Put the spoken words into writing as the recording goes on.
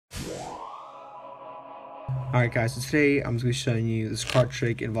Alright guys, so today I'm going to be showing you this card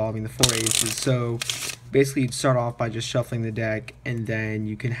trick involving the 4 aces. So basically you'd start off by just shuffling the deck, and then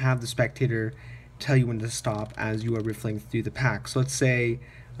you can have the spectator tell you when to stop as you are riffling through the pack. So let's say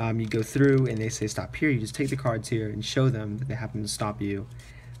you go through and they say stop here, you just take the cards here and show them that they happen to stop you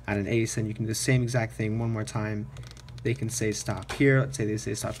at an ace, and you can do the same exact thing one more time. They can say stop here, let's say they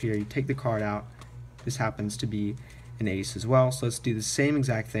say stop here, you take the card out, this happens to be an ace as well. So let's do the same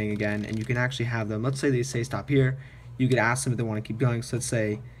exact thing again, and you can actually have them, let's say they say stop here, you could ask them if they want to keep going. So let's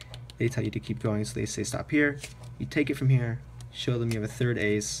say they tell you to keep going, so they say stop here, you take it from here, show them you have a third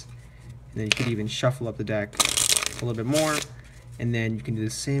ace, and then you could even shuffle up the deck a little bit more, and then you can do the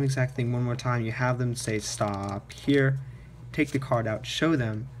same exact thing one more time. You have them say stop here, take the card out, show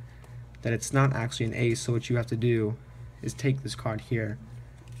them that it's not actually an ace. So what you have to do is take this card here,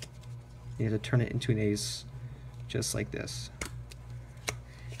 you have to turn it into an ace just like this.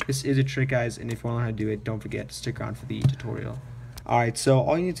 This is a trick, guys, and if you want to learn how to do it, don't forget to stick around for the tutorial. Alright, so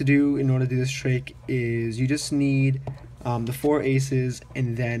all you need to do in order to do this trick is you just need the 4 aces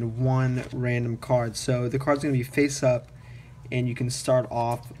and then one random card. So the card's going to be face up, and you can start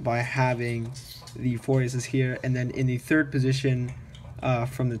off by having the 4 aces here, and then in the third position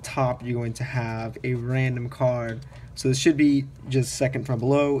from the top you're going to have a random card. So this should be just second from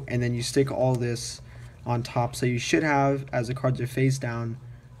below, and then you stick all this on top. So you should have, as the cards are face down,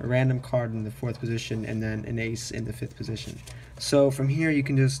 a random card in the 4th position and then an ace in the 5th position. So from here you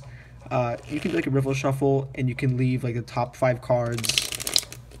can just you can do like a riffle shuffle, and you can leave like the top 5 cards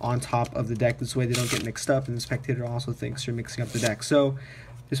on top of the deck. This way they don't get mixed up, and the spectator also thinks you're mixing up the deck. So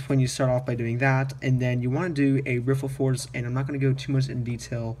at this point you start off by doing that, and then you want to do a riffle force, and I'm not going to go too much in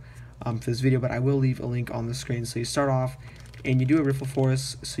detail for this video, but I will leave a link on the screen. So you start off and you do a riffle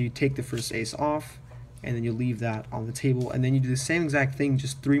force, so you take the first ace off, and then you leave that on the table, and then you do the same exact thing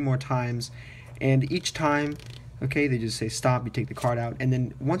just 3 more times, and each time, okay, they just say stop, you take the card out, and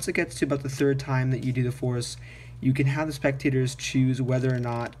then once it gets to about the 3rd time that you do the force, you can have the spectators choose whether or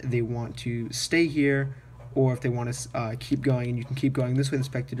not they want to stay here or if they want to keep going, and you can keep going. This way the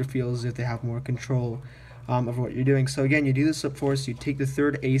spectator feels as if they have more control of what you're doing. So again, you do this force, you take the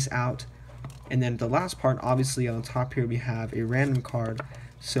 3rd ace out, and then the last part, obviously on the top here we have a random card.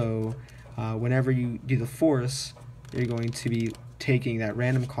 So whenever you do the force, you're going to be taking that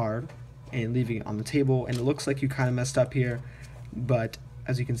random card and leaving it on the table, and it looks like you kind of messed up here, but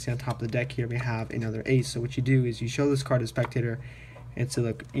as you can see on top of the deck here we have another ace. So what you do is you show this card to the spectator and say,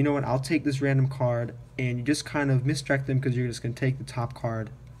 look, you know what, I'll take this random card, and you just kind of misdirect them because you're just going to take the top card,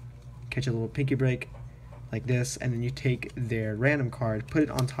 catch a little pinky break like this, and then you take their random card, put it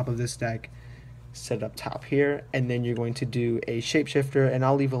on top of this deck, set it up top here, and then you're going to do a shapeshifter, and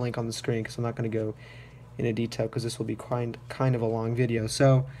I'll leave a link on the screen because I'm not going to go into detail because this will be kind of a long video.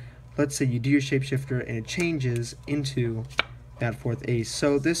 So let's say you do your shapeshifter and it changes into that 4th ace.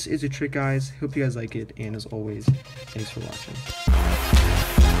 So this is a trick, guys. Hope you guys like it, and as always, thanks for watching.